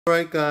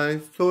Alright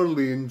guys,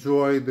 totally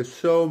enjoy the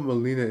show.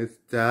 Mileena is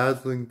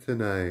dazzling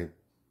tonight.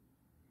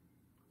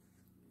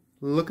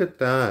 Look at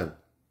that.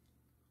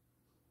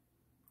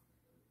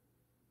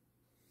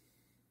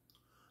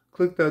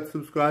 Click that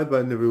subscribe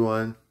button,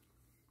 everyone.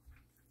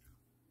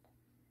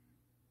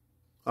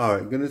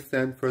 Alright, gonna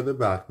stand further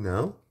back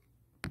now.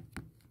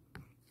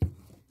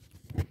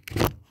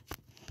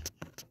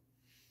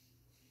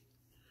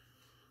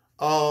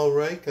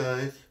 Alright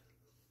guys.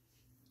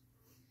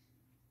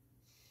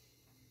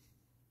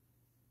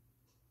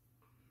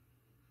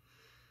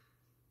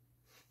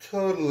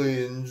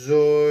 Totally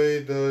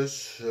enjoy the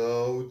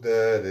show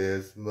that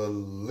is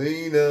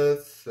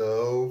Mileena,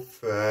 so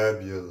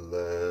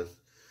fabulous.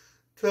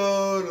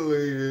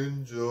 Totally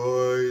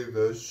enjoy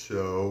the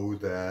show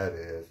that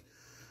is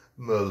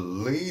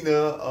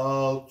Mileena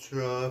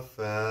Ultra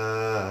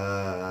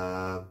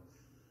Fab.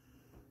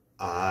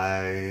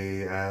 I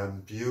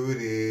am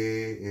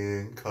beauty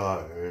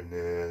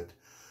incarnate.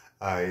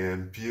 I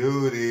am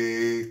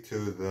beauty to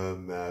the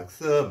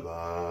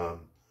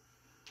maximum.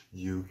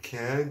 You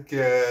can't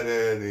get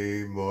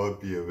any more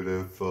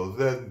beautiful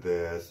than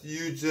this.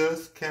 You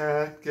just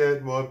can't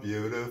get more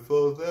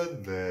beautiful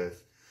than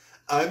this.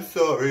 I'm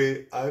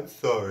sorry, I'm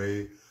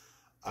sorry,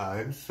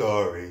 I'm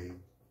sorry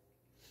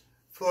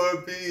for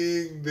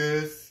being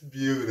this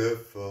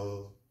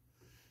beautiful.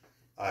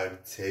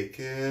 I've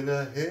taken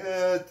a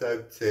hit,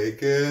 I've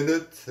taken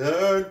a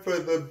turn for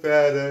the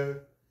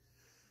better.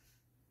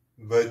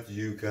 But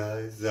you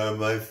guys are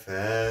my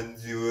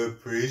fans, you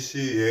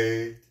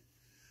appreciate.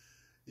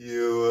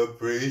 You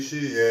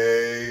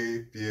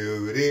appreciate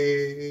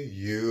beauty,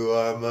 you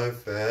are my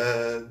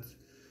fans.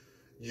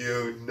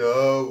 You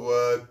know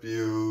what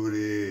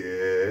beauty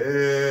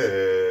is.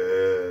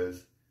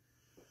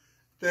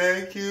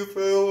 Thank you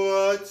for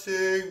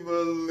watching,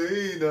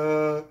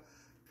 Mileena.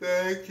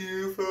 Thank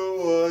you for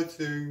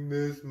watching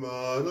this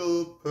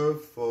model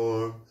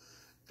perform.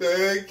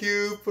 Thank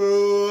you for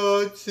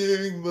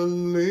watching,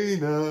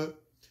 Mileena.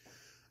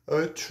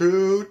 A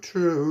true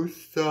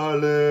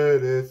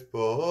starlet is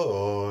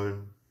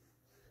born.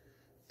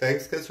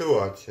 Thanks guys for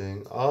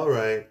watching.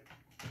 Alright.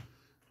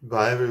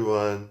 Bye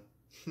everyone.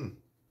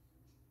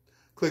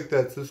 Click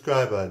that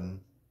subscribe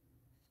button.